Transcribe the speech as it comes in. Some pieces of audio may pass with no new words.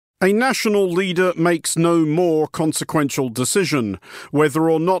A national leader makes no more consequential decision whether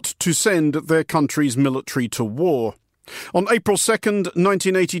or not to send their country's military to war. On April 2nd,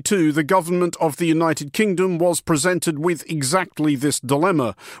 1982, the government of the United Kingdom was presented with exactly this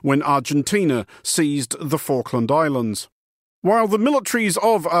dilemma when Argentina seized the Falkland Islands. While the militaries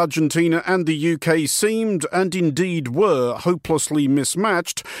of Argentina and the UK seemed, and indeed were, hopelessly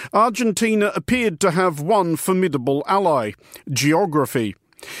mismatched, Argentina appeared to have one formidable ally: geography.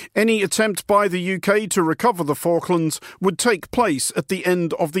 Any attempt by the UK to recover the Falklands would take place at the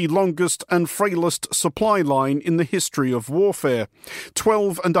end of the longest and frailest supply line in the history of warfare: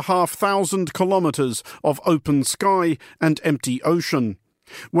 12,500 kilometres of open sky and empty ocean.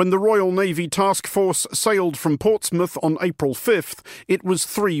 When the Royal Navy Task Force sailed from Portsmouth on April 5th, it was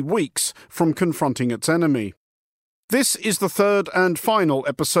 3 weeks from confronting its enemy. This is the third and final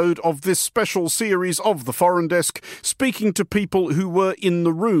episode of this special series of The Foreign Desk, speaking to people who were in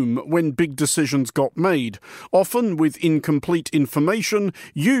the room when big decisions got made, often with incomplete information,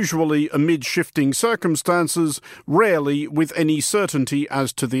 usually amid shifting circumstances, rarely with any certainty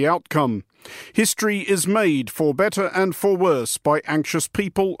as to the outcome. History is made, for better and for worse, by anxious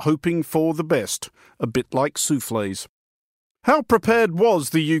people hoping for the best, a bit like soufflés. How prepared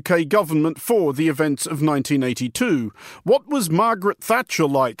was the UK government for the events of 1982? What was Margaret Thatcher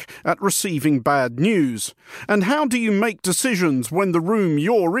like at receiving bad news? And how do you make decisions when the room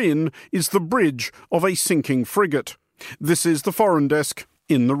you're in is the bridge of a sinking frigate? This is the Foreign Desk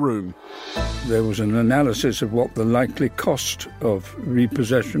in the room. There was an analysis of what the likely cost of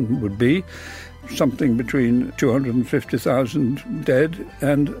repossession would be, something between 250,000 dead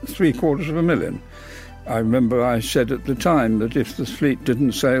and 750,000. I remember I said at the time that if the fleet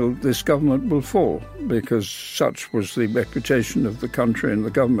didn't sail, this government will fall, because such was the reputation of the country and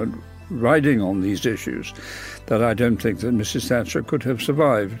the government riding on these issues, that I don't think that Mrs. Thatcher could have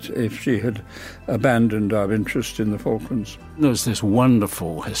survived if she had abandoned our interest in the Falklands. There was this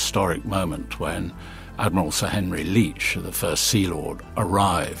wonderful historic moment when Admiral Sir Henry Leach, the first Sea Lord,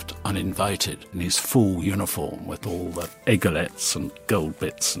 arrived uninvited in his full uniform with all the aigulets and gold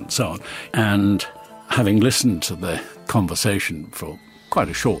bits and so on. And having listened to the conversation for quite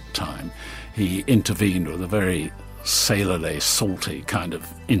a short time, he intervened with a very sailorly, salty kind of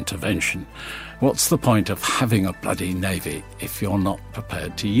intervention. What's the point of having a bloody navy if you're not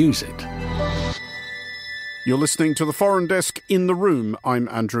prepared to use it? You're listening to The Foreign Desk in the Room. I'm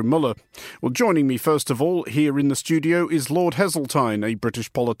Andrew Mueller. Well, joining me first of all here in the studio is Lord Heseltine, a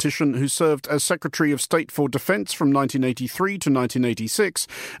British politician who served as Secretary of State for Defence from 1983 to 1986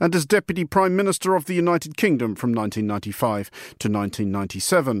 and as Deputy Prime Minister of the United Kingdom from 1995 to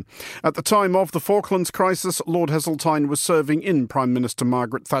 1997. At the time of the Falklands crisis, Lord Heseltine was serving in Prime Minister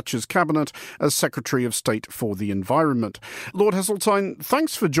Margaret Thatcher's cabinet as Secretary of State for the Environment. Lord Heseltine,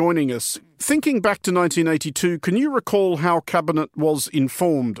 thanks for joining us. Thinking back to 1982, can you recall how Cabinet was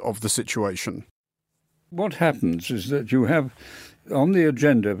informed of the situation? What happens is that you have, on the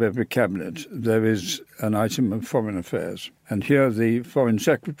agenda of every Cabinet, there is an item of foreign affairs. And here the Foreign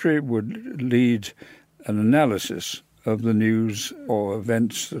Secretary would lead an analysis of the news or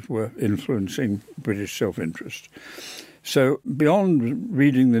events that were influencing British self-interest. So beyond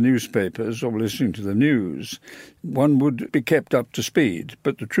reading the newspapers or listening to the news, one would be kept up to speed.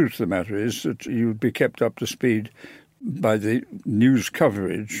 But the truth of the matter is that you would be kept up to speed by the news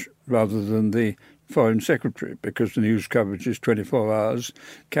coverage rather than the Foreign Secretary, because the news coverage is 24 hours,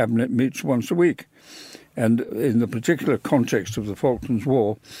 Cabinet meets once a week. And in the particular context of the Falklands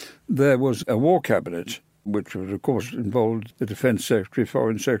War, there was a war cabinet, which would, of course, involve the Defence Secretary,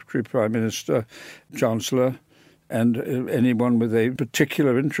 Foreign Secretary, Prime Minister, Chancellor, and anyone with a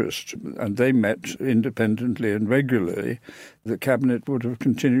particular interest. And they met independently and regularly. The Cabinet would have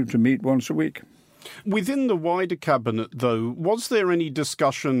continued to meet once a week. Within the wider Cabinet, though, was there any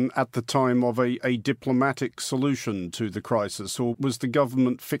discussion at the time of a diplomatic solution to the crisis, or was the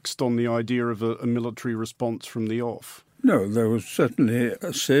government fixed on the idea of a military response from the off? No, there was certainly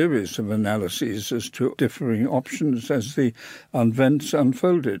a series of analyses as to differing options as the events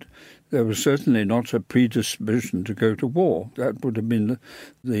unfolded. There was certainly not a predisposition to go to war. That would have been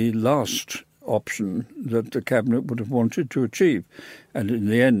the last option that the Cabinet would have wanted to achieve. And in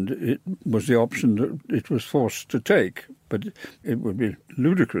the end, it was the option that it was forced to take. But it would be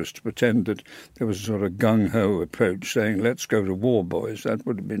ludicrous to pretend that there was a sort of gung-ho approach saying, let's go to war, boys. That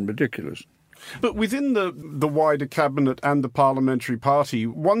would have been ridiculous. But within the wider Cabinet and the parliamentary party,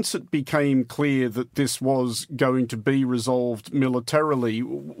 once it became clear that this was going to be resolved militarily,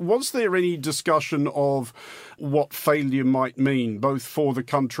 was there any discussion of what failure might mean, both for the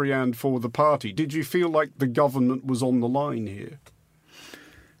country and for the party? Did you feel like the government was on the line here?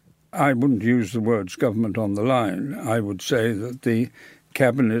 I wouldn't use the words government on the line. I would say that the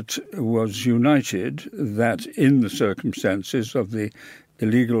Cabinet was united, that in the circumstances of the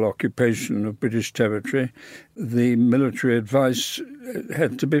illegal occupation of British territory, the military advice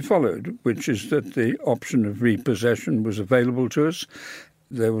had to be followed, which is that the option of repossession was available to us.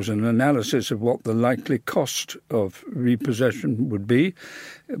 There was an analysis of what the likely cost of repossession would be,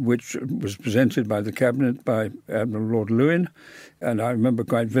 which was presented by the Cabinet by Admiral Lord Lewin, and I remember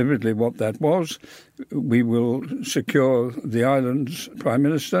quite vividly what that was. We will secure the island's Prime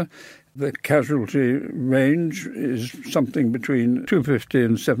Minister. The casualty range is something between 250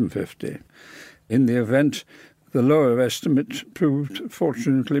 and 750. In the event, the lower estimate proved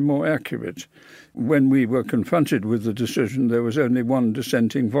fortunately more accurate. When we were confronted with the decision, there was only one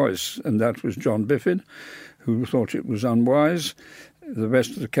dissenting voice, and that was John Biffin, who thought it was unwise. The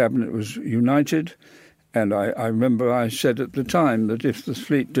rest of the Cabinet was united, and I remember I said at the time that if the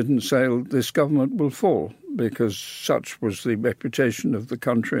fleet didn't sail, this government will fall, because such was the reputation of the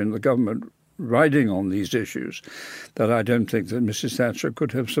country and the government riding on these issues, that I don't think that Mrs. Thatcher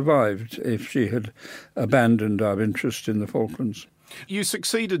could have survived if she had abandoned our interest in the Falklands. You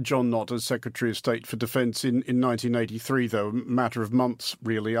succeeded John Nott as Secretary of State for Defence in 1983, though, a matter of months,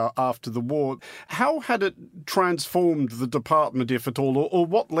 really, after the war. How had it transformed the department, if at all, or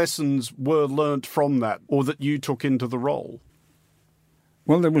what lessons were learnt from that, or that you took into the role?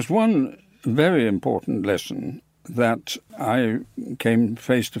 Well, there was one very important lesson that I came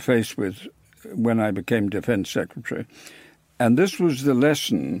face to face with when I became Defence Secretary, and this was the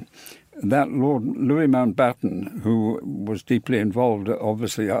lesson that Lord Louis Mountbatten, who was deeply involved,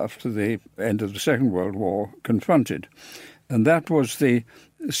 obviously, after the end of the Second World War, confronted. And that was the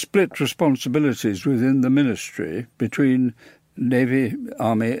split responsibilities within the ministry between Navy,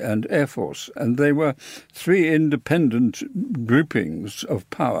 Army and Air Force. And they were three independent groupings of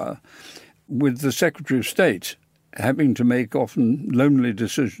power, with the Secretary of State having to make often lonely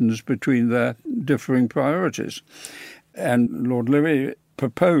decisions between their differing priorities. And Lord Louis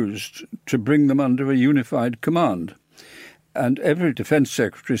proposed to bring them under a unified command. And every Defence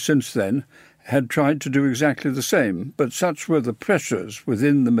Secretary since then had tried to do exactly the same, but such were the pressures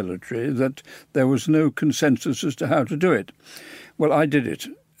within the military that there was no consensus as to how to do it. Well, I did it,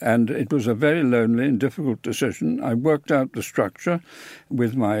 and it was a very lonely and difficult decision. I worked out the structure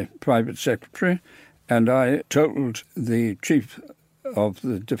with my private secretary, and I told the Chief of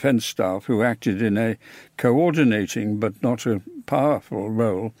the Defence Staff, who acted in a coordinating but not a powerful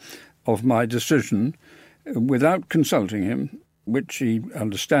role, of my decision without consulting him, which he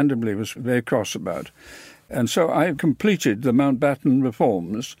understandably was very cross about. And so I completed the Mountbatten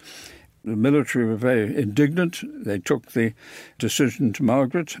reforms. The military were very indignant. They took the decision to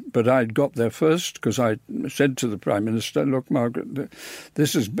Margaret, but I'd got there first because I said to the Prime Minister, look, Margaret,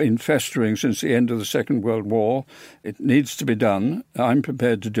 this has been festering since the end of the Second World War. It needs to be done. I'm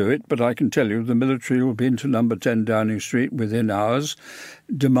prepared to do it, but I can tell you the military will be into number 10 Downing Street within hours,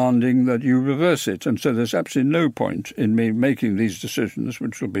 demanding that you reverse it. And so there's absolutely no point in me making these decisions,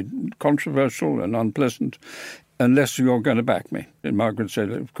 which will be controversial and unpleasant, unless you're going to back me. And Margaret said,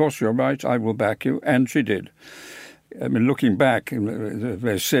 of course you're right, I will back you. And she did. I mean, looking back, it's a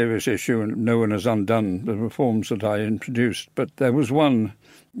very serious issue, and no one has undone the reforms that I introduced. But there was one,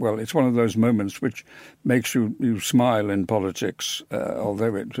 well, it's one of those moments which makes you smile in politics,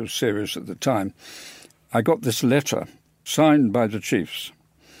 although it was serious at the time. I got this letter signed by the chiefs.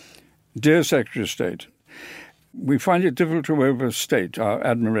 Dear Secretary of State, we find it difficult to overstate our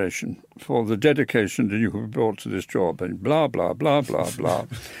admiration for the dedication that you have brought to this job, and blah, blah, blah, blah, blah.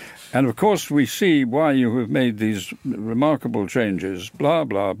 And, of course, we see why you have made these remarkable changes, blah,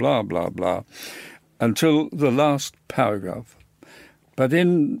 blah, blah, blah, blah, until the last paragraph. But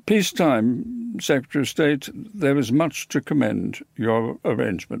in peacetime, Secretary of State, there is much to commend your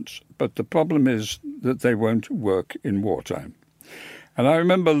arrangements, but the problem is that they won't work in wartime. And I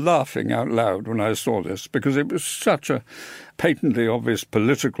remember laughing out loud when I saw this, because it was such a patently obvious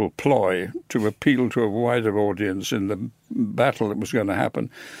political ploy to appeal to a wider audience in the battle that was going to happen.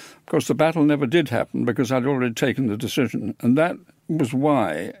 Of course, the battle never did happen because I'd already taken the decision. And that was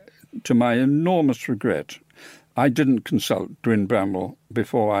why, to my enormous regret, I didn't consult Gwyn Bramwell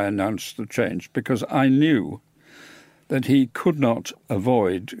before I announced the change, because I knew that he could not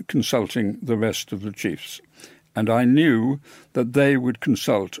avoid consulting the rest of the chiefs. And I knew that they would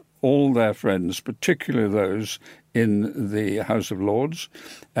consult all their friends, particularly those in the House of Lords,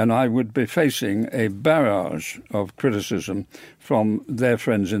 and I would be facing a barrage of criticism from their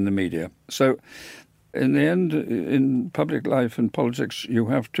friends in the media. So, in the end, in public life and politics, you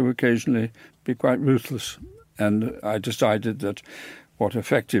have to occasionally be quite ruthless. And I decided that what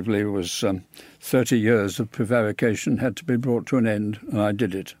effectively was 30 years of prevarication had to be brought to an end, and I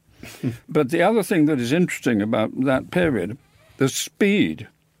did it. But the other thing that is interesting about that period, the speed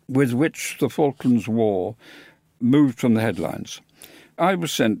with which the Falklands War moved from the headlines. I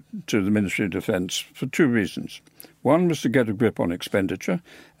was sent to the Ministry of Defence for two reasons. One was to get a grip on expenditure,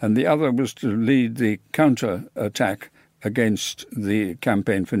 and the other was to lead the counter-attack against the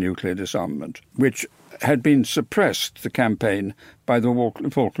campaign for nuclear disarmament, which had been suppressed, the campaign, by the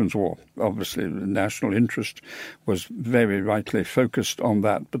Falklands War. Obviously, the national interest was very rightly focused on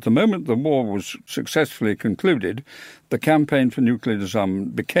that. But the moment the war was successfully concluded, the campaign for nuclear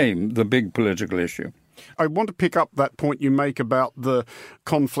disarmament became the big political issue. I want to pick up that point you make about the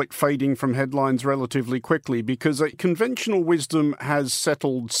conflict fading from headlines relatively quickly, because a conventional wisdom has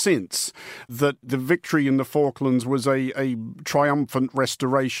settled since that the victory in the Falklands was a triumphant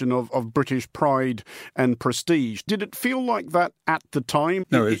restoration of British pride and prestige. Did it feel like that at the time?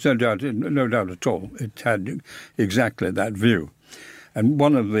 No, it's no doubt at all. It had exactly that view. And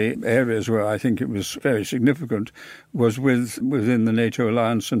one of the areas where I think it was very significant was within the NATO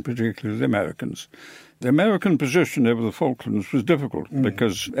alliance, and particularly the Americans. The American position over the Falklands was difficult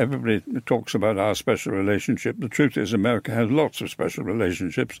because everybody talks about our special relationship. The truth is America has lots of special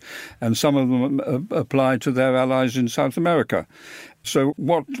relationships, and some of them apply to their allies in South America. So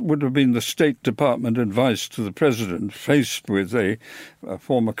what would have been the State Department advice to the President faced with a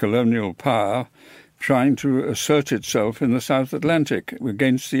former colonial power trying to assert itself in the South Atlantic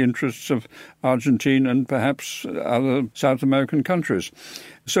against the interests of Argentina and perhaps other South American countries?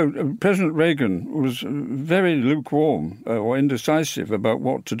 So President Reagan was very lukewarm or indecisive about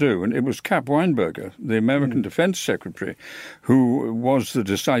what to do, and it was Cap Weinberger, the American Defense Secretary, who was the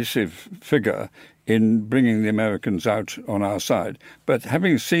decisive figure in bringing the Americans out on our side. But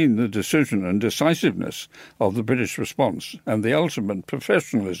having seen the decision and decisiveness of the British response and the ultimate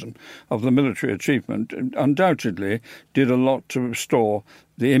professionalism of the military achievement, undoubtedly did a lot to restore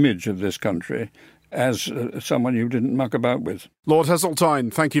the image of this country as someone you didn't muck about with. Lord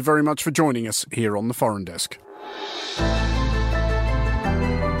Heseltine, thank you very much for joining us here on the Foreign Desk.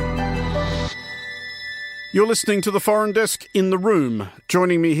 You're listening to the Foreign Desk in the Room.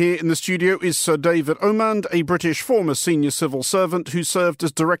 Joining me here in the studio is Sir David Omand, a British former senior civil servant who served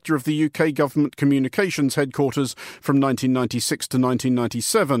as director of the UK Government Communications Headquarters from 1996 to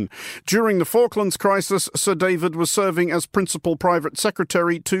 1997. During the Falklands crisis, Sir David was serving as Principal Private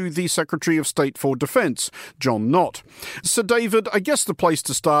Secretary to the Secretary of State for Defence, John Nott. Sir David, I guess the place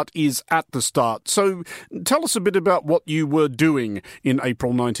to start is at the start. So tell us a bit about what you were doing in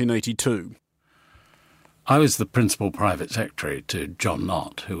April 1982. I was the Principal Private Secretary to John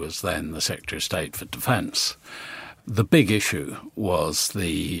Nott, who was then the Secretary of State for Defence. The big issue was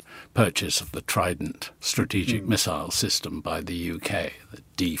the purchase of the Trident strategic missile system by the UK, the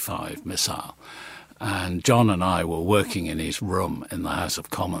D5 missile. And John and I were working in his room in the House of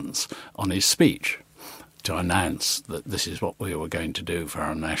Commons on his speech to announce that this is what we were going to do for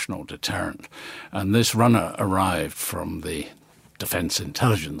our national deterrent. And this runner arrived from the Defence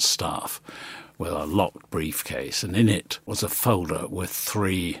Intelligence Staff with a locked briefcase, and in it was a folder with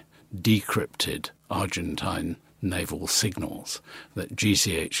 3 decrypted Argentine naval signals that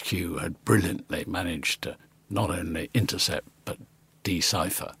GCHQ had brilliantly managed to not only intercept but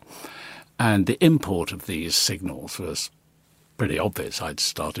decipher. And the import of these signals was pretty obvious. I'd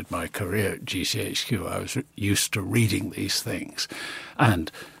started my career at GCHQ. I was used to reading these things.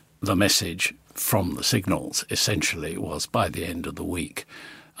 And the message from the signals essentially was, by the end of the week,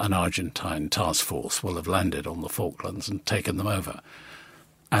 an Argentine task force will have landed on the Falklands and taken them over.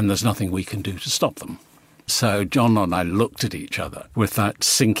 And there's nothing we can do to stop them. So John and I looked at each other with that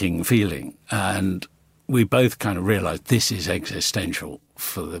sinking feeling, and we both kind of realised this is existential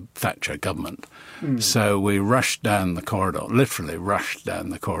for the Thatcher government. So we rushed down the corridor, literally rushed down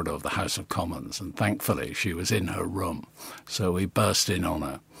the corridor of the House of Commons, and thankfully she was in her room. So we burst in on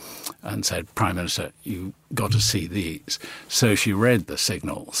her and said, "Prime Minister, you've got to see these." So she read the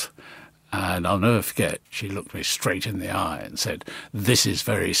signals, and I'll never forget, she looked me straight in the eye and said, "This is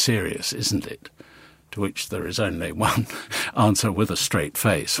very serious, isn't it?" To which there is only one answer with a straight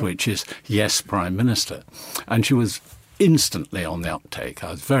face, which is, "Yes, Prime Minister." And she was instantly on the uptake.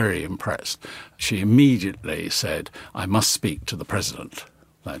 I was very impressed. She immediately said, "I must speak to the President,"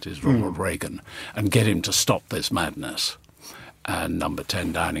 that is Ronald Reagan, "and get him to stop this madness." And number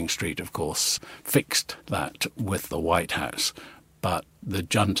 10 Downing Street, of course, fixed that with the White House. But the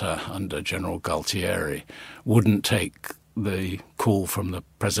junta under General Galtieri wouldn't take the call from the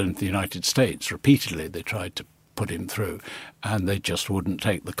President of the United States. Repeatedly they tried to put him through, and they just wouldn't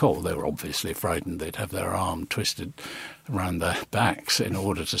take the call. They were obviously frightened they'd have their arm twisted around their backs in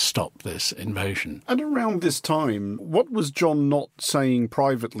order to stop this invasion. And around this time, what was John Knott saying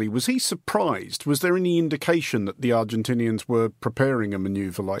privately? Was he surprised? Was there any indication that the Argentinians were preparing a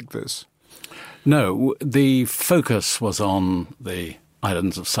manoeuvre like this? No, the focus was on the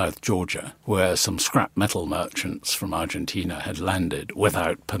islands of South Georgia, where some scrap metal merchants from Argentina had landed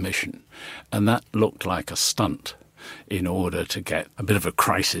without permission. And that looked like a stunt in order to get a bit of a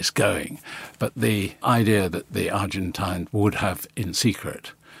crisis going. But the idea that the Argentines would have, in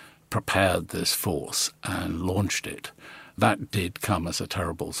secret, prepared this force and launched it, that did come as a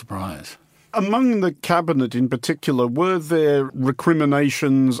terrible surprise. Among the cabinet in particular, were there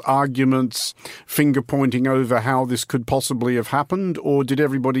recriminations, arguments, finger-pointing over how this could possibly have happened, or did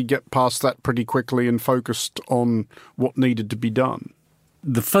everybody get past that pretty quickly and focused on what needed to be done?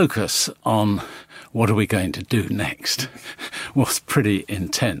 The focus on what are we going to do next was pretty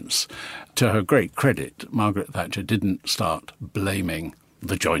intense. To her great credit, Margaret Thatcher didn't start blaming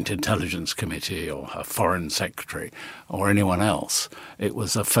the Joint Intelligence Committee or her Foreign Secretary or anyone else. It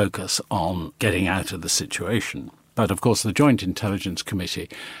was a focus on getting out of the situation. But of course the Joint Intelligence Committee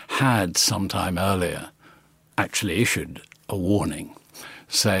had some time earlier actually issued a warning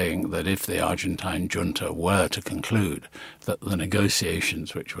saying that if the Argentine junta were to conclude that the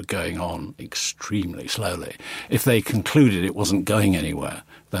negotiations, which were going on extremely slowly, if they concluded it wasn't going anywhere,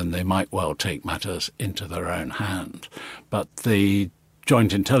 then they might well take matters into their own hand. But the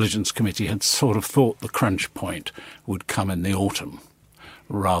Joint Intelligence Committee had sort of thought the crunch point would come in the autumn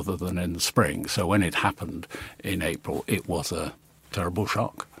rather than in the spring. So when it happened in April, it was a terrible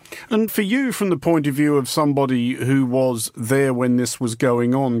shock. And for you, from the point of view of somebody who was there when this was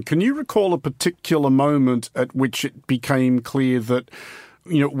going on, can you recall a particular moment at which it became clear that,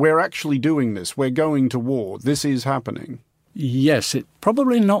 we're actually doing this, we're going to war, this is happening? Yes, it's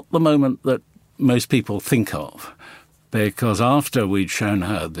probably not the moment that most people think of, because after we'd shown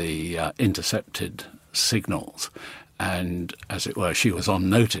her the intercepted signals, and, as it were, she was on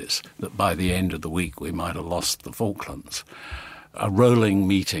notice that by the end of the week we might have lost the Falklands, a rolling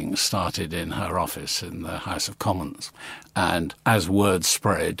meeting started in her office in the House of Commons. And as word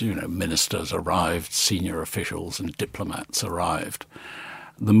spread, ministers arrived, senior officials and diplomats arrived.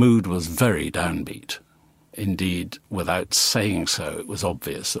 The mood was very downbeat. Indeed, without saying so, it was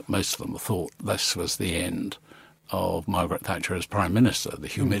obvious that most of them thought this was the end of Margaret Thatcher as Prime Minister, the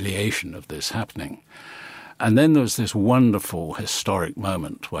humiliation of this happening. And then there was this wonderful historic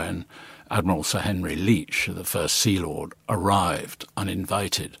moment when Admiral Sir Henry Leach, the first Sea Lord, arrived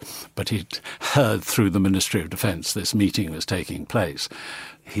uninvited, but he'd heard through the Ministry of Defence this meeting was taking place.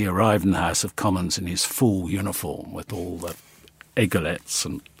 He arrived in the House of Commons in his full uniform with all the aigulets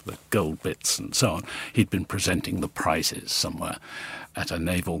and the gold bits and so on. He'd been presenting the prizes somewhere at a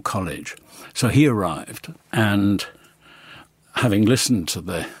naval college. So he arrived, and having listened to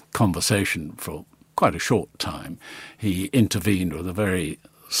the conversation for quite a short time, he intervened with a very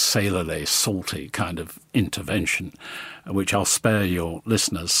sailorly, salty kind of intervention, which I'll spare your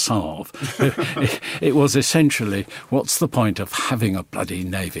listeners some of. It was essentially, what's the point of having a bloody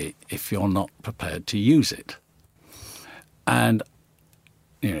navy if you're not prepared to use it? And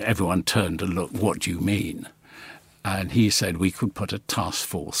everyone turned to look, what do you mean? And he said we could put a task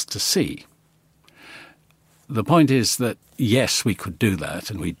force to sea. The point is that, yes, we could do that,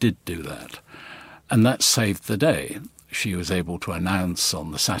 and we did do that. And that saved the day. She was able to announce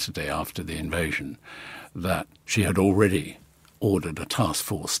on the Saturday after the invasion that she had already ordered a task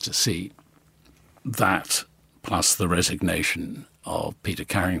force to sea. That, plus the resignation of Peter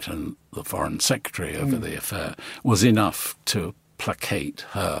Carrington, the Foreign Secretary, over the affair, was enough to placate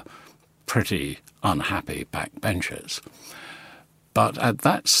her pretty unhappy backbenchers. But at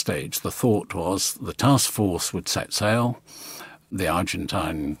that stage, the thought was the task force would set sail, the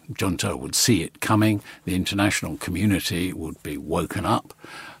Argentine junta would see it coming, the international community would be woken up,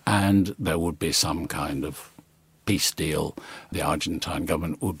 and there would be some kind of peace deal. The Argentine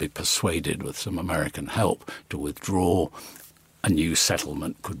government would be persuaded with some American help to withdraw. A new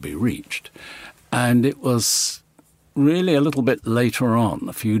settlement could be reached. And it was really a little bit later on,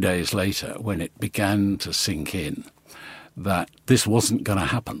 a few days later, when it began to sink in that this wasn't going to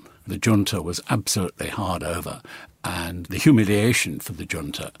happen. The junta was absolutely hard over, and the humiliation for the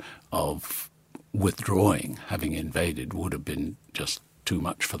junta of withdrawing, having invaded, would have been just too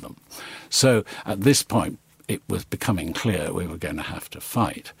much for them. So at this point, it was becoming clear we were going to have to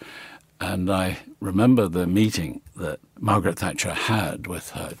fight. And I remember the meeting that Margaret Thatcher had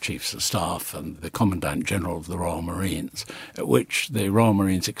with her chiefs of staff and the Commandant General of the Royal Marines, at which the Royal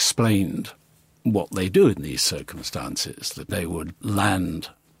Marines explained what they do in these circumstances, that they would land,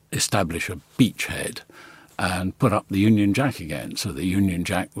 establish a beachhead, and put up the Union Jack again. So the Union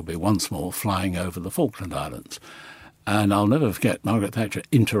Jack would be once more flying over the Falkland Islands. And I'll never forget Margaret Thatcher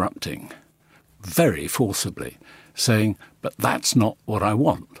interrupting very forcibly, saying, but that's not what I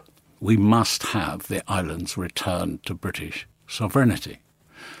want. We must have the islands returned to British sovereignty.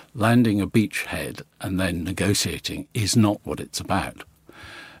 Landing a beachhead and then negotiating is not what it's about.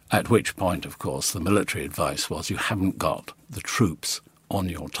 At which point, of course, the military advice was you haven't got the troops on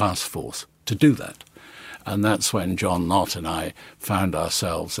your task force to do that. And that's when John Nott and I found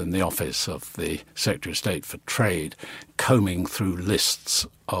ourselves in the office of the Secretary of State for Trade, combing through lists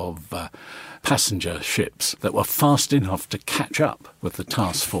of passenger ships that were fast enough to catch up with the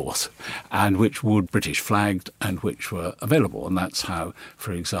task force and which were British flagged and which were available. And that's how,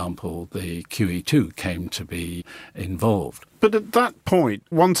 for example, the QE2 came to be involved. But at that point,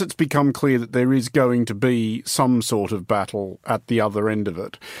 once it's become clear that there is going to be some sort of battle at the other end of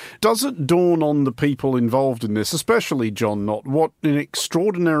it, does it dawn on the people involved in this, especially John Nott, what an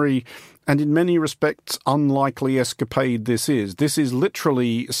extraordinary and in many respects unlikely escapade this is? This is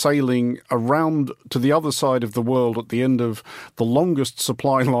literally sailing around to the other side of the world at the end of the longest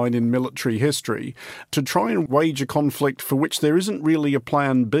supply line in military history to try and wage a conflict for which there isn't really a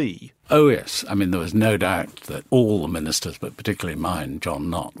plan B. Oh, yes. I mean, there was no doubt that all the ministers, but particularly mine, John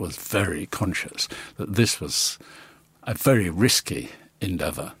Nott, was very conscious that this was a very risky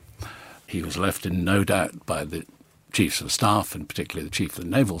endeavour. He was left in no doubt by the chiefs of staff, and particularly the chief of the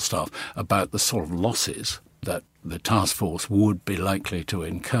naval staff, about the sort of losses that the task force would be likely to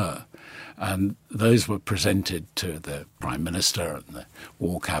incur. And those were presented to the Prime Minister and the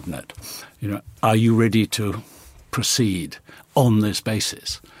War Cabinet. Are you ready to proceed on this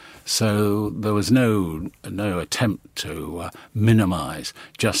basis? So there was no attempt to minimise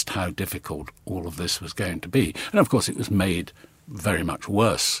just how difficult all of this was going to be. And of course it was made very much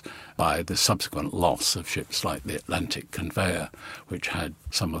worse by the subsequent loss of ships like the Atlantic Conveyor, which had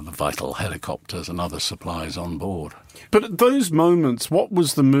some of the vital helicopters and other supplies on board. But at those moments, what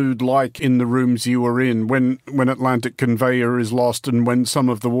was the mood like in the rooms you were in when Atlantic Conveyor is lost and when some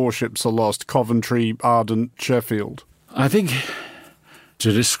of the warships are lost, Coventry, Ardent, Sheffield? I think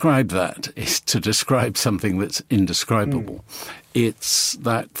to describe that is to describe something that's indescribable. It's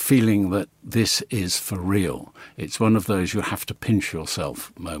that feeling that this is for real. It's one of those you have to pinch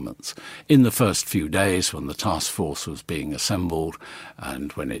yourself moments. In the first few days when the task force was being assembled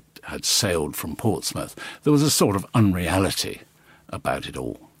and when it had sailed from Portsmouth, there was a sort of unreality about it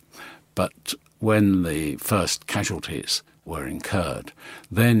all. But when the first casualties were incurred,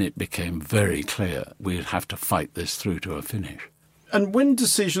 then it became very clear we'd have to fight this through to a finish. And when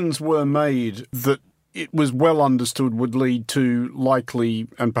decisions were made that it was well understood would lead to likely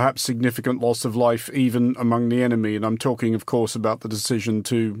and perhaps significant loss of life even among the enemy, and I'm talking, of course, about the decision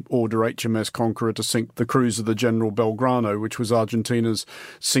to order HMS Conqueror to sink the cruiser the General Belgrano, which was Argentina's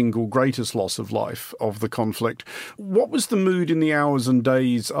single greatest loss of life of the conflict. What was the mood in the hours and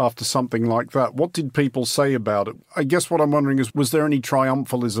days after something like that? What did people say about it? I guess what I'm wondering is, was there any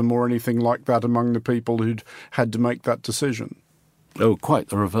triumphalism or anything like that among the people who'd had to make that decision? Oh, quite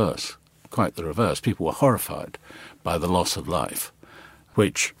the reverse. Quite the reverse. People were horrified by the loss of life,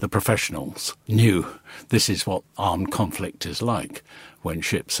 which the professionals knew this is what armed conflict is like. When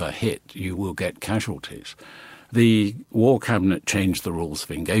ships are hit, you will get casualties. The War Cabinet changed the rules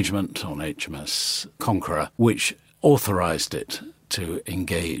of engagement on HMS Conqueror, which authorised it to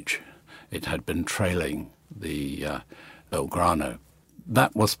engage. It had been trailing the Belgrano.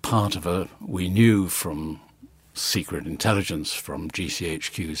 That was part of we knew from secret intelligence from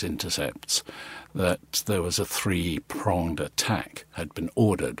GCHQ's intercepts that there was a three-pronged attack had been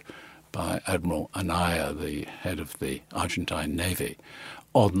ordered by Admiral Anaya, the head of the Argentine Navy,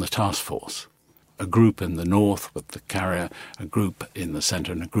 on the task force. A group in the north with the carrier, a group in the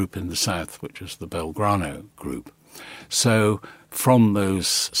centre and a group in the south, which was the Belgrano group. So from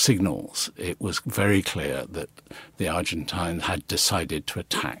those signals, it was very clear that the Argentines had decided to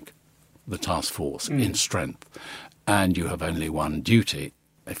attack the task force in strength. And you have only one duty,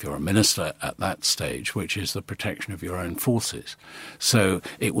 if you're a minister at that stage, which is the protection of your own forces. So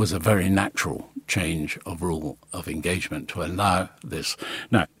it was a very natural change of rule of engagement to allow this.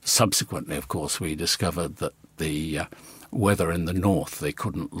 Now, subsequently, of course, we discovered that the weather in the north, they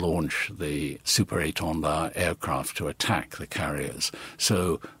couldn't launch the Super Étendard aircraft to attack the carriers.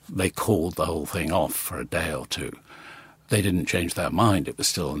 So they called the whole thing off for a day or two. They didn't change their mind. It was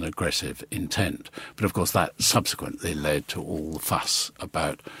still an aggressive intent. But, of course, that subsequently led to all the fuss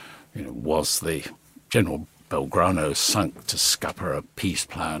about, was the General Belgrano sunk to scupper a peace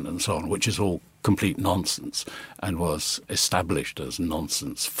plan and so on, which is all complete nonsense and was established as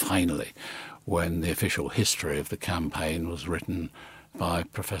nonsense finally when the official history of the campaign was written by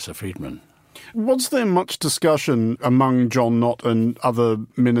Professor Friedman. Was there much discussion among John Nott and other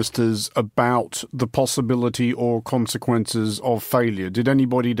ministers about the possibility or consequences of failure? Did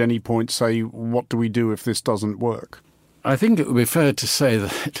anybody at any point say, what do we do if this doesn't work? I think it would be fair to say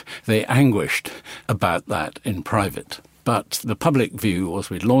that they anguished about that in private. But the public view was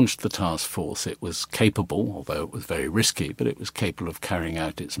we'd launched the task force. It was capable, although it was very risky, but it was capable of carrying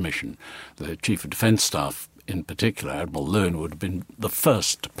out its mission. The Chief of Defence Staff, in particular, Admiral Lord, would have been the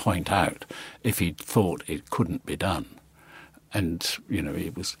first to point out if he'd thought it couldn't be done. And,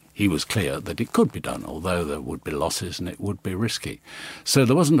 he was clear that it could be done, although there would be losses and it would be risky. So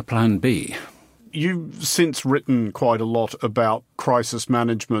there wasn't a plan B. You've since written quite a lot about crisis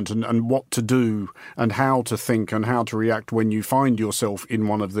management and what to do and how to think and how to react when you find yourself in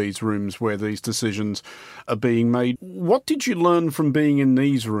one of these rooms where these decisions are being made. What did you learn from being in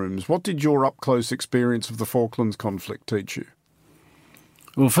these rooms? What did your up-close experience of the Falklands conflict teach you?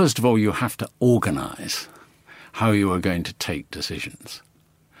 Well, first of all, you have to organise how you are going to take decisions.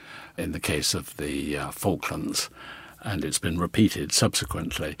 In the case of the Falklands, and it's been repeated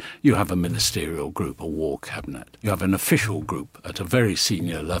subsequently, you have a ministerial group, a war cabinet. You have an official group at a very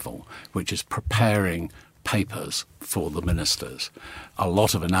senior level, which is preparing papers for the ministers. A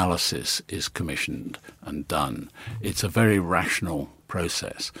lot of analysis is commissioned and done. It's a very rational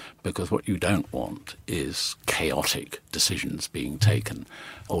process, because what you don't want is chaotic decisions being taken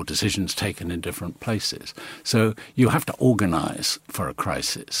or decisions taken in different places. So you have to organise for a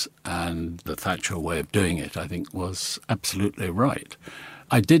crisis, and the Thatcher way of doing it, I think, was absolutely right.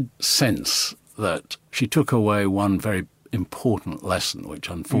 I did sense that she took away one very important lesson, which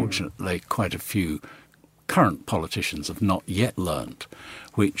unfortunately quite a few current politicians have not yet learnt,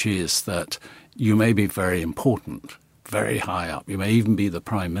 which is that you may be very important, very high up, you may even be the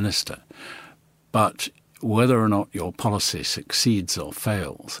Prime Minister, but whether or not your policy succeeds or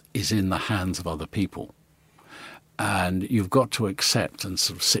fails is in the hands of other people. And you've got to accept and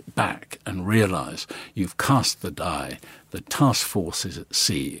sort of sit back and realise you've cast the die. The task force is at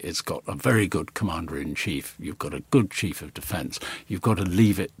sea. It's got a very good commander-in-chief. You've got a good chief of defence. You've got to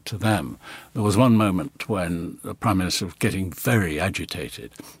leave it to them. There was one moment when the Prime Minister was getting very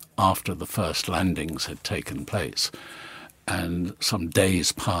agitated after the first landings had taken place, and some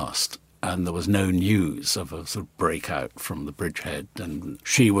days passed, and there was no news of a sort of breakout from the bridgehead, and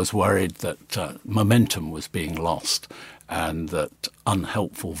she was worried that momentum was being lost and that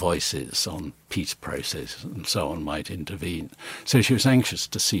unhelpful voices on peace processes and so on might intervene. So she was anxious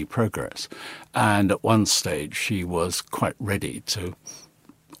to see progress, and at one stage she was quite ready to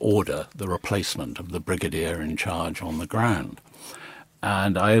order the replacement of the brigadier in charge on the ground.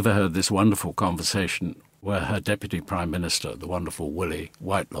 And I overheard this wonderful conversation where her Deputy Prime Minister, the wonderful Willie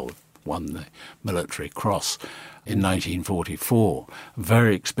Whitelaw, won the Military Cross in 1944, a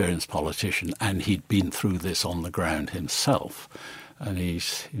very experienced politician, and he'd been through this on the ground himself. And he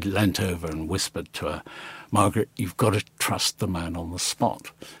leant over and whispered to her, "Margaret, you've got to trust the man on the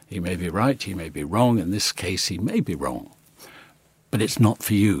spot. He may be right, he may be wrong. In this case, he may be wrong. But it's not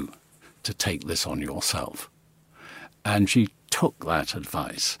for you to take this on yourself." And she took that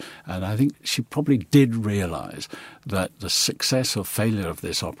advice, and I think she probably did realise that the success or failure of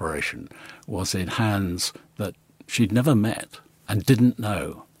this operation was in hands that she'd never met and didn't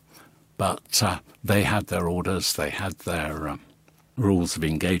know. But they had their orders, they had their rules of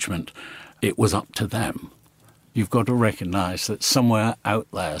engagement. It was up to them. You've got to recognise that somewhere out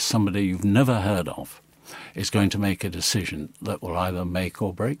there, somebody you've never heard of is going to make a decision that will either make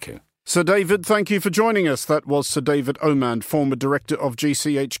or break you. Sir David, thank you for joining us. That was Sir David Omand, former director of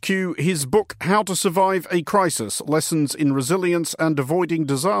GCHQ. His book, How to Survive a Crisis, Lessons in Resilience and Avoiding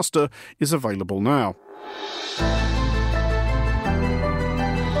Disaster, is available now.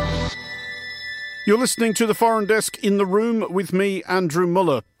 You're listening to The Foreign Desk in the Room with me, Andrew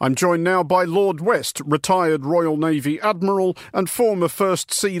Mueller. I'm joined now by Lord West, retired Royal Navy Admiral and former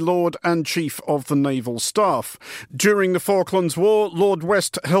First Sea Lord and Chief of the Naval Staff. During the Falklands War, Lord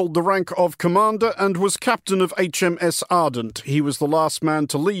West held the rank of Commander and was captain of HMS Ardent. He was the last man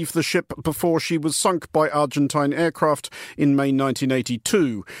to leave the ship before she was sunk by Argentine aircraft in May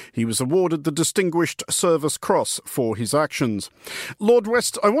 1982. He was awarded the Distinguished Service Cross for his actions. Lord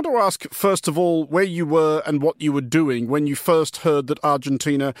West, I want to ask, first of all, where you were and what you were doing when you first heard that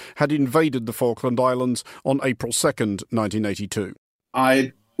Argentina had invaded the Falkland Islands on April 2nd, 1982.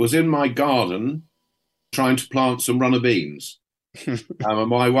 I was in my garden trying to plant some runner beans. And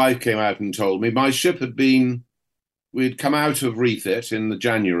my wife came out and told me my ship had been we'd come out of refit in the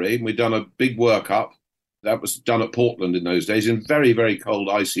January. We'd done a big workup. That was done at Portland in those days in very, very cold,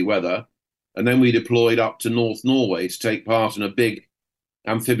 icy weather. And then we deployed up to North Norway to take part in a big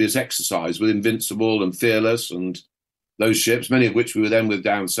amphibious exercise with Invincible and Fearless and those ships, many of which we were then with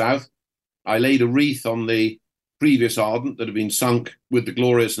down south. I laid a wreath on the previous Ardent that had been sunk with the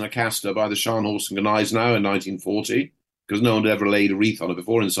Glorious and Acasta by the Scharnhorst and Gneisenau in 1940, because no one had ever laid a wreath on it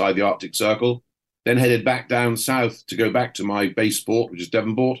before inside the Arctic Circle. Then headed back down south to go back to my base port, which is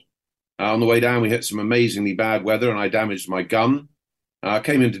Devonport. On the way down, we hit some amazingly bad weather, and I damaged my gun.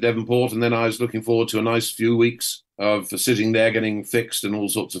 Came into Devonport, and then I was looking forward to a nice few weeks of sitting there getting fixed and all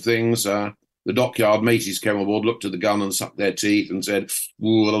sorts of things. The dockyard mateys came on board, looked at the gun and sucked their teeth and said,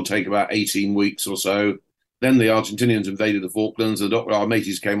 ooh, it'll take about 18 weeks or so. Then the Argentinians invaded the Falklands. The dockyard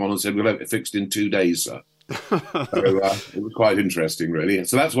mateys came on and said, we'll have it fixed in 2 days, sir. So it was quite interesting, really.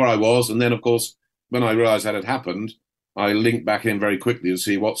 So that's where I was. And then, of course, when I realised that had happened, I linked back in very quickly to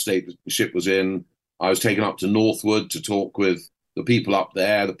see what state the ship was in. I was taken up to Northwood to talk with the people up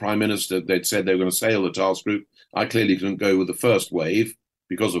there. The Prime Minister, they'd said they were going to sail the task group. I clearly couldn't go with the first wave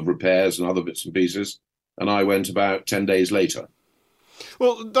because of repairs and other bits and pieces. And I went about 10 days later.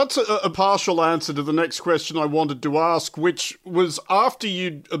 Well, that's a partial answer to the next question I wanted to ask, which was after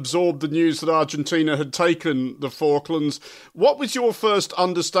you'd absorbed the news that Argentina had taken the Falklands, what was your first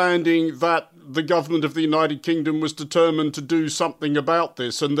understanding that the government of the United Kingdom was determined to do something about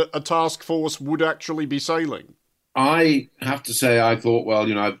this and that a task force would actually be sailing? I have to say, I thought, well,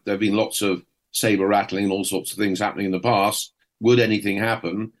 there have been lots of sabre rattling and all sorts of things happening in the past. Would anything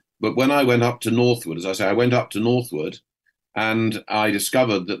happen? But when I went up to Northwood, as I say, I went up to Northwood, and I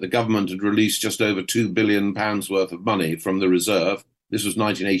discovered that the government had released just over £2 billion worth of money from the reserve. This was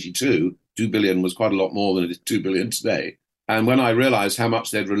 1982. 2 billion was quite a lot more than it is 2 billion today. And when I realized how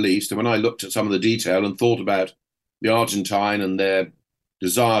much they'd released, and when I looked at some of the detail and thought about the Argentine and their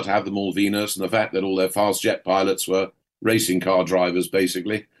desire to have the Malvinas and the fact that all their fast jet pilots were racing car drivers,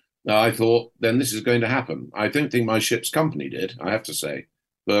 basically, I thought, then this is going to happen. I don't think my ship's company did, I have to say.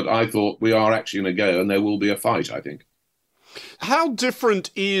 But I thought we are actually going to go and there will be a fight, I think. How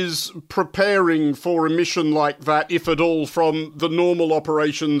different is preparing for a mission like that, if at all, from the normal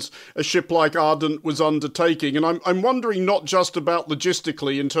operations a ship like Ardent was undertaking? And I'm wondering not just about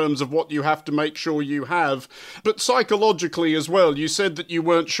logistically in terms of what you have to make sure you have, but psychologically as well. You said that you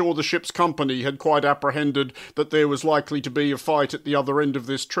weren't sure the ship's company had quite apprehended that there was likely to be a fight at the other end of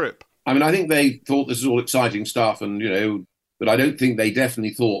this trip. I mean, I think they thought this was all exciting stuff and, but I don't think they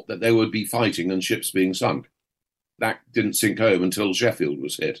definitely thought that there would be fighting and ships being sunk. That didn't sink home until Sheffield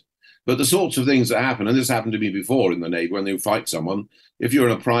was hit. But the sorts of things that happen, and this happened to me before in the Navy, when they fight someone, if you're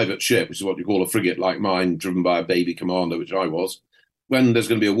in a private ship, which is what you call a frigate like mine, driven by a baby commander, which I was, when there's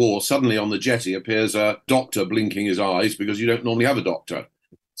going to be a war, suddenly on the jetty appears a doctor blinking his eyes because you don't normally have a doctor.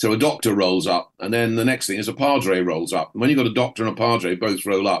 So a doctor rolls up, and then the next thing is a padre rolls up. And when you've got a doctor and a padre both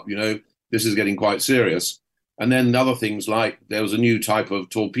roll up, this is getting quite serious. And then other things like there was a new type of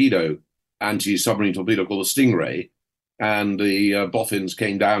torpedo, anti-submarine torpedo called a Stingray, and the boffins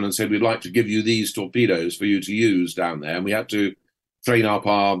came down and said, we'd like to give you these torpedoes for you to use down there. And we had to train up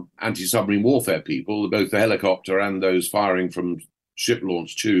our anti-submarine warfare people, both the helicopter and those firing from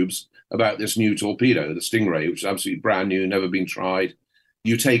ship-launched tubes, about this new torpedo, the Stingray, which is absolutely brand new, never been tried.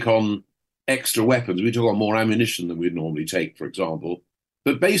 You take on extra weapons. We took on more ammunition than we'd normally take, for example.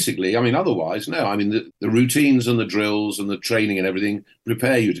 But basically, otherwise, no. The routines and the drills and the training and everything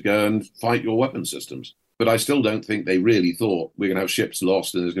prepare you to go and fight your weapon systems. But I still don't think they really thought we're going to have ships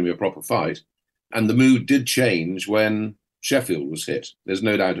lost and there's going to be a proper fight. And the mood did change when Sheffield was hit. There's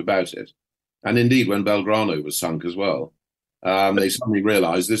no doubt about it. And indeed, when Belgrano was sunk as well, they suddenly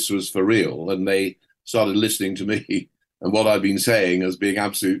realized this was for real. And they started listening to me and what I've been saying as being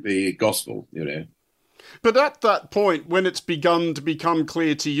absolutely gospel, But at that point, when it's begun to become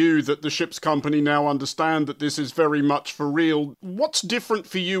clear to you that the ship's company now understand that this is very much for real, what's different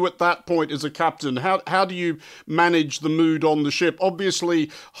for you at that point as a captain? How do you manage the mood on the ship? Obviously,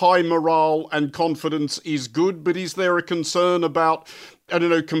 high morale and confidence is good, but is there a concern about,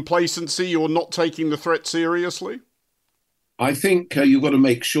 complacency or not taking the threat seriously? I think you've got to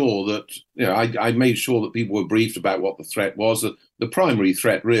make sure that, I made sure that people were briefed about what the threat was. The primary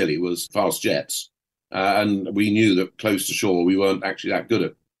threat really was fast jets. And we knew that close to shore, we weren't actually that good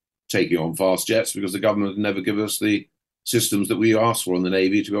at taking on fast jets because the government had never given us the systems that we asked for in the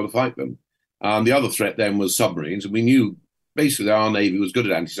Navy to be able to fight them. The other threat then was submarines. And we knew basically our Navy was good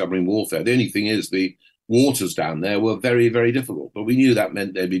at anti-submarine warfare. The only thing is the waters down there were very, very difficult. But we knew that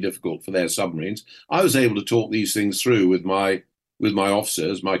meant they'd be difficult for their submarines. I was able to talk these things through with my with my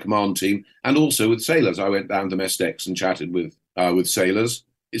officers, my command team, and also with sailors. I went down to mess decks and chatted with sailors.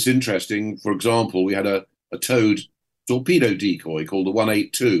 It's interesting. For example, we had a towed torpedo decoy called the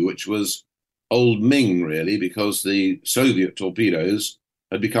 182, which was old Ming, really, because the Soviet torpedoes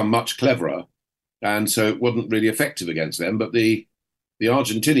had become much cleverer, and so it wasn't really effective against them. But the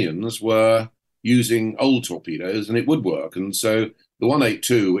Argentinians were using old torpedoes, and it would work. And so the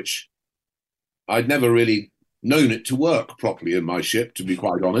 182, which I'd never really known it to work properly in my ship, to be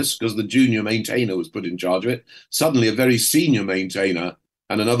quite honest, because the junior maintainer was put in charge of it. Suddenly, a very senior maintainer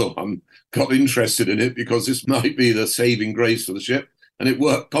and another one got interested in it because this might be the saving grace for the ship. And it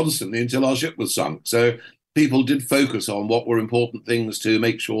worked constantly until our ship was sunk. So people did focus on what were important things to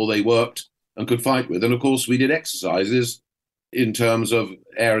make sure they worked and could fight with. And of course, we did exercises in terms of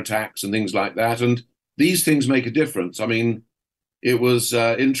air attacks and things like that. And these things make a difference. I mean, it was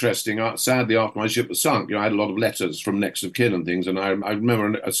interesting. Sadly, after my ship was sunk, I had a lot of letters from next of kin and things. And I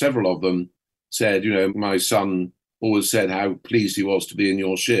remember several of them said, my son always said how pleased he was to be in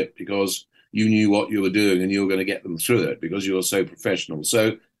your ship because you knew what you were doing and you were going to get them through it because you were so professional.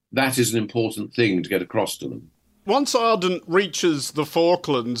 So that is an important thing to get across to them. Once Ardent reaches the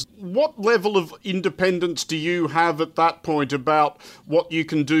Falklands, what level of independence do you have at that point about what you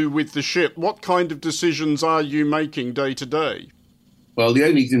can do with the ship? What kind of decisions are you making day to day? Well, the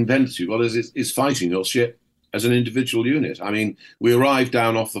only independence you've got is fighting your ship as an individual unit. I mean, we arrived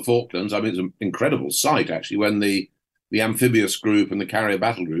down off the Falklands. I mean, it's an incredible sight, actually, when the amphibious group and the carrier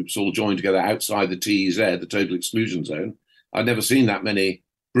battle groups all joined together outside the TEZ, the total exclusion zone. I'd never seen that many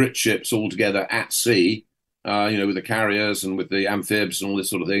Brit ships all together at sea, with the carriers and with the amphibs and all this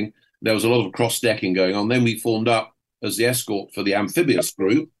sort of thing. There was a lot of cross-decking going on. Then we formed up as the escort for the amphibious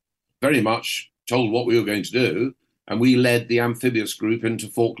group, very much told what we were going to do, and we led the amphibious group into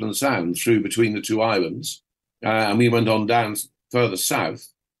Falkland Sound through between the two islands. And we went on down further south,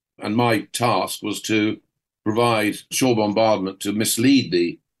 and my task was to provide shore bombardment to mislead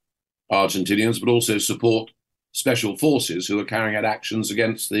the Argentinians, but also support special forces who were carrying out actions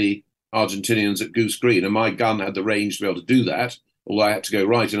against the Argentinians at Goose Green. And my gun had the range to be able to do that, although I had to go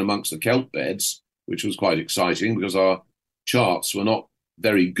right in amongst the kelp beds, which was quite exciting because our charts were not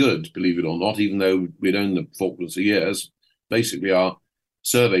very good, believe it or not, even though we'd owned the Falklands for years. Basically, our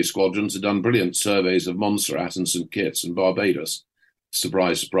survey squadrons had done brilliant surveys of Montserrat and St. Kitts and Barbados.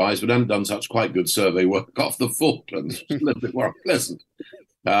 Surprise, surprise, but hadn't done such quite good survey work off the Falklands, which was a little bit more unpleasant.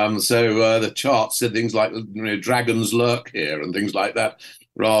 So the charts said things like, dragons lurk here and things like that,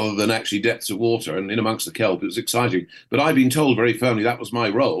 rather than actually depths of water and in amongst the kelp. It was exciting. But I'd been told very firmly that was my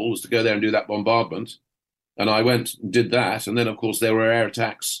role, was to go there and do that bombardment. And I went and did that. And then, of course, there were air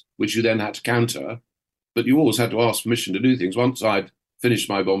attacks, which you then had to counter. But you always had to ask permission to do things. Once I'd finished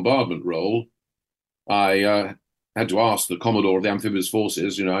my bombardment role, I had to ask the Commodore of the Amphibious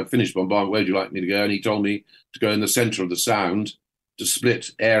Forces, I finished bombardment, where would you like me to go? And he told me to go in the centre of the Sound to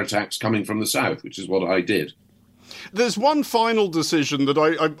split air attacks coming from the south, which is what I did. There's one final decision that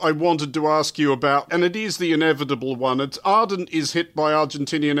I wanted to ask you about, and it is the inevitable one. Ardent is hit by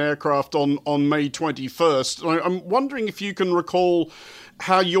Argentinian aircraft on May 21st. I'm wondering if you can recall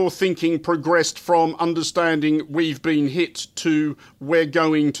how your thinking progressed from understanding we've been hit to we're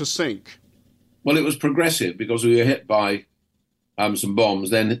going to sink. Well, it was progressive because we were hit by some bombs,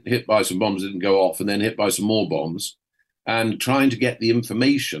 then hit by some bombs that didn't go off, and then hit by some more bombs. And trying to get the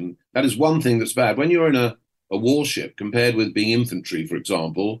information, that is one thing that's bad. When you're in a warship, compared with being infantry, for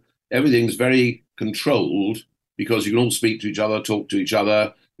example, everything's very controlled because you can all speak to each other, talk to each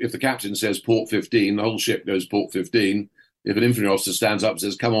other. If the captain says port 15, the whole ship goes port 15. If an infantry officer stands up and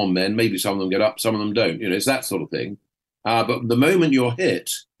says, come on, men, maybe some of them get up, some of them don't. It's that sort of thing. But the moment you're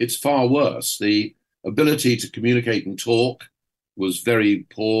hit, it's far worse. The ability to communicate and talk was very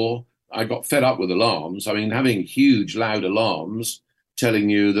poor. I got fed up with alarms. I mean, having huge, loud alarms telling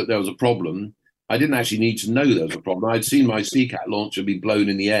you that there was a problem, I didn't actually need to know there was a problem. I'd seen my Seacat launcher be blown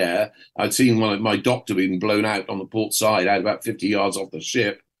in the air. I'd seen my doctor being blown out on the port side, out about 50 yards off the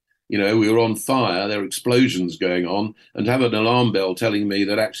ship. We were on fire. There were explosions going on. And to have an alarm bell telling me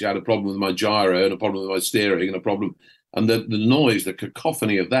that actually I had a problem with my gyro and a problem with my steering and a problem... And the noise, the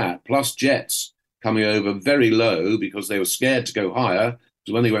cacophony of that, plus jets coming over very low because they were scared to go higher,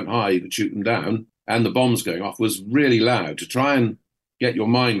 because when they went high, you could shoot them down, and the bombs going off was really loud. To try and get your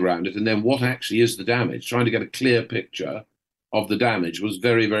mind around it, and then what actually is the damage, trying to get a clear picture of the damage was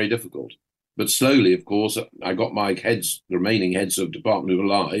very, very difficult. But slowly, of course, I got my heads, the remaining heads of Department of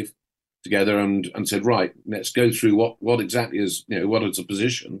Alive, together and said, right, let's go through what exactly is, what is the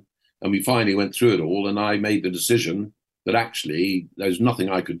position. And we finally went through it all, and I made the decision that actually there's nothing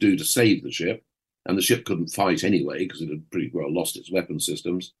I could do to save the ship. and the ship couldn't fight anyway because it had pretty well lost its weapon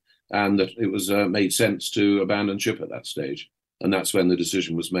systems, and that it was made sense to abandon ship at that stage. And that's when the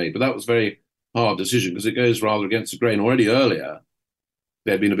decision was made. But that was a very hard decision because it goes rather against the grain. Already earlier,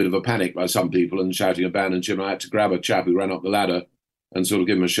 there'd been a bit of a panic by some people and shouting abandon ship. And I had to grab a chap who ran up the ladder and sort of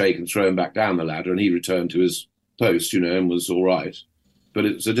give him a shake and throw him back down the ladder. And he returned to his post, and was all right. But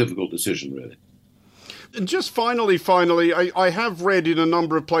it was a difficult decision, really. And just finally, I have read in a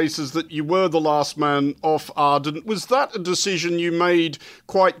number of places that you were the last man off Ardent. Was that a decision you made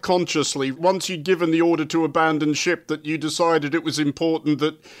quite consciously? Once you'd given the order to abandon ship, that you decided it was important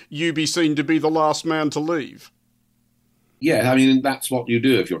that you be seen to be the last man to leave? Yeah, I mean, that's what you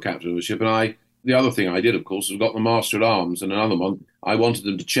do if you're captain of a ship. And the other thing I did, of course, was got the master at arms, and another one, I wanted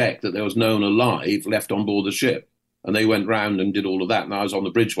them to check that there was no one alive left on board the ship. And they went round and did all of that. And I was on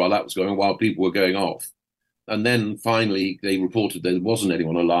the bridge while that was going, while people were going off. And then finally they reported there wasn't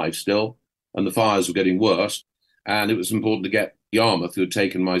anyone alive still, and the fires were getting worse. And it was important to get Yarmouth, who had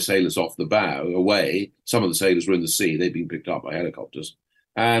taken my sailors off the bow, away. Some of the sailors were in the sea. They'd been picked up by helicopters.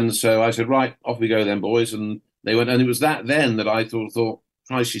 And so I said, right, off we go then, boys. And they went, and it was that then that I thought,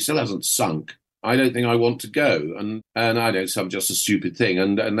 Christ, she still hasn't sunk. I don't think I want to go. And I know some just a stupid thing.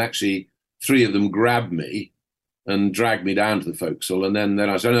 And actually 3 of them grabbed me and dragged me down to the forecastle, and then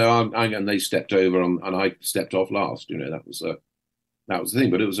I said, no, and they stepped over, and I stepped off last. That was the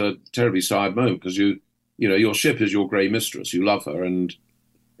thing. But it was a terribly sad moment because your ship is your grey mistress. You love her, and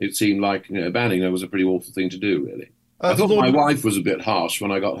it seemed like abandoning her was a pretty awful thing to do, really. I thought my wife was a bit harsh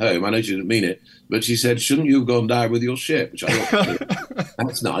when I got home. I know she didn't mean it, but she said, shouldn't you have gone down with your ship? Which I thought,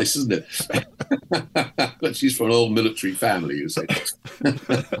 that's nice, isn't it? But she's from an old military family, you say.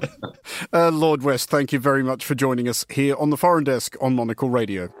 Lord West, thank you very much for joining us here on the Foreign Desk on Monocle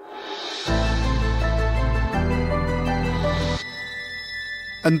Radio.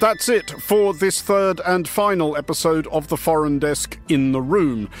 And that's it for this third and final episode of the Foreign Desk in the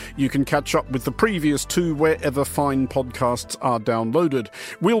Room. You can catch up with the previous 2 wherever fine podcasts are downloaded.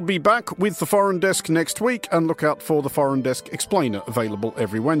 We'll be back with the Foreign Desk next week, and look out for the Foreign Desk Explainer, available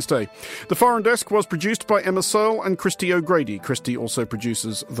every Wednesday. The Foreign Desk was produced by Emma Searle and Christy O'Grady. Christy also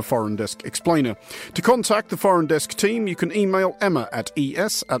produces the Foreign Desk Explainer. To contact the Foreign Desk team, you can email Emma at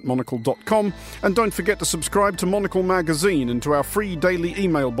es@monocle.com, and don't forget to subscribe to Monocle Magazine and to our free daily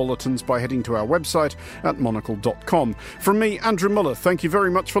email bulletins by heading to our website at monocle.com. From me, Andrew Mueller, thank you very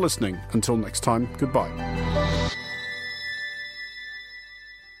much for listening. Until next time, goodbye.